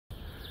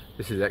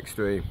this is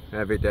extreme.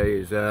 Every day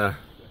is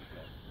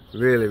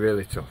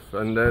really tough,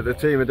 and the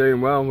team are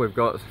doing well. We've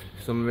got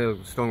some real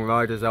strong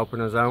riders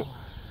helping us out,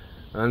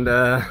 and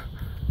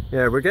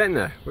yeah, we're getting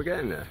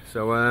there.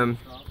 So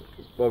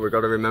what we've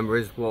got to remember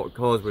is what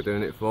cause we're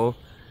doing it for,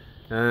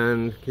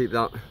 and keep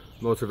that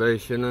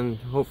motivation, and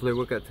hopefully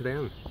we'll get to the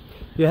end.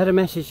 You had a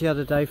message the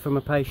other day from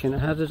a patient.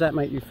 How does that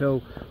make you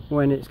feel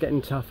when it's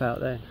getting tough out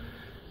there?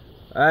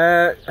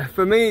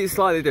 For me, it's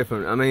slightly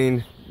different. I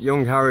mean,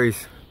 young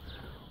Harry's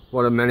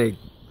one of many,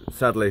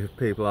 sadly,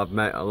 people I've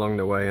met along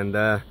the way, and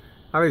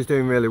Harry's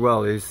doing really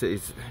well. He's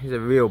a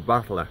real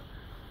battler,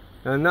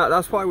 and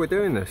that's why we're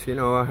doing this. You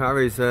know,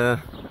 Harry's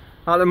at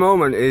the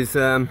moment he's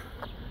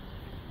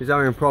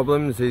having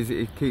problems.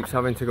 He keeps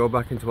having to go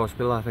back into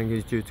hospital. I think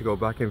he's due to go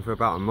back in for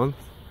about a month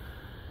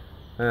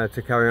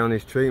to carry on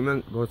his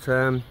treatment. But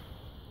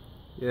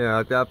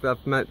yeah,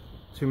 I've met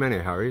too many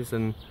Harrys,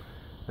 and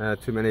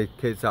too many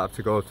kids that have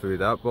to go through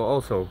that, but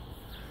also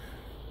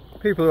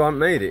people who haven't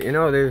made it. You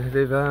know,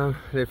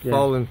 they've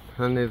fallen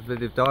and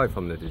they've died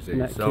from the disease.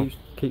 And that so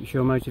keeps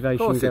your motivation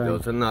going. Of course it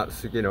does, and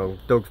that's, you know,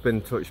 Doug's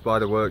been touched by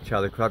the work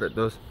Charlie Craddock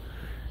does,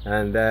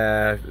 and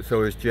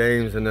so is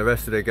James and the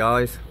rest of the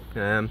guys,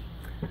 and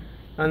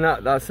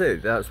that's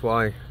it. That's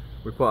why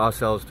we put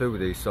ourselves through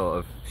these sort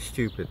of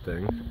stupid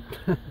things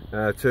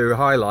to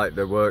highlight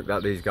the work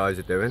that these guys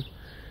are doing,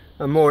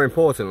 and more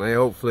importantly,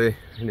 hopefully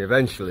and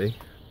eventually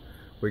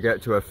we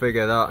get to a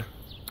figure that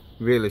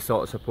really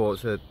sort of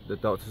supports the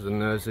doctors and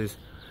nurses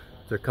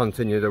to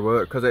continue the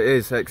work, because it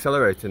is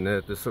accelerating.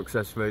 The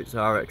success rates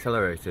are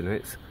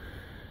accelerating.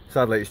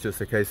 Sadly it's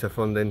just a case of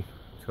funding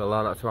to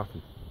allow that to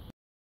happen.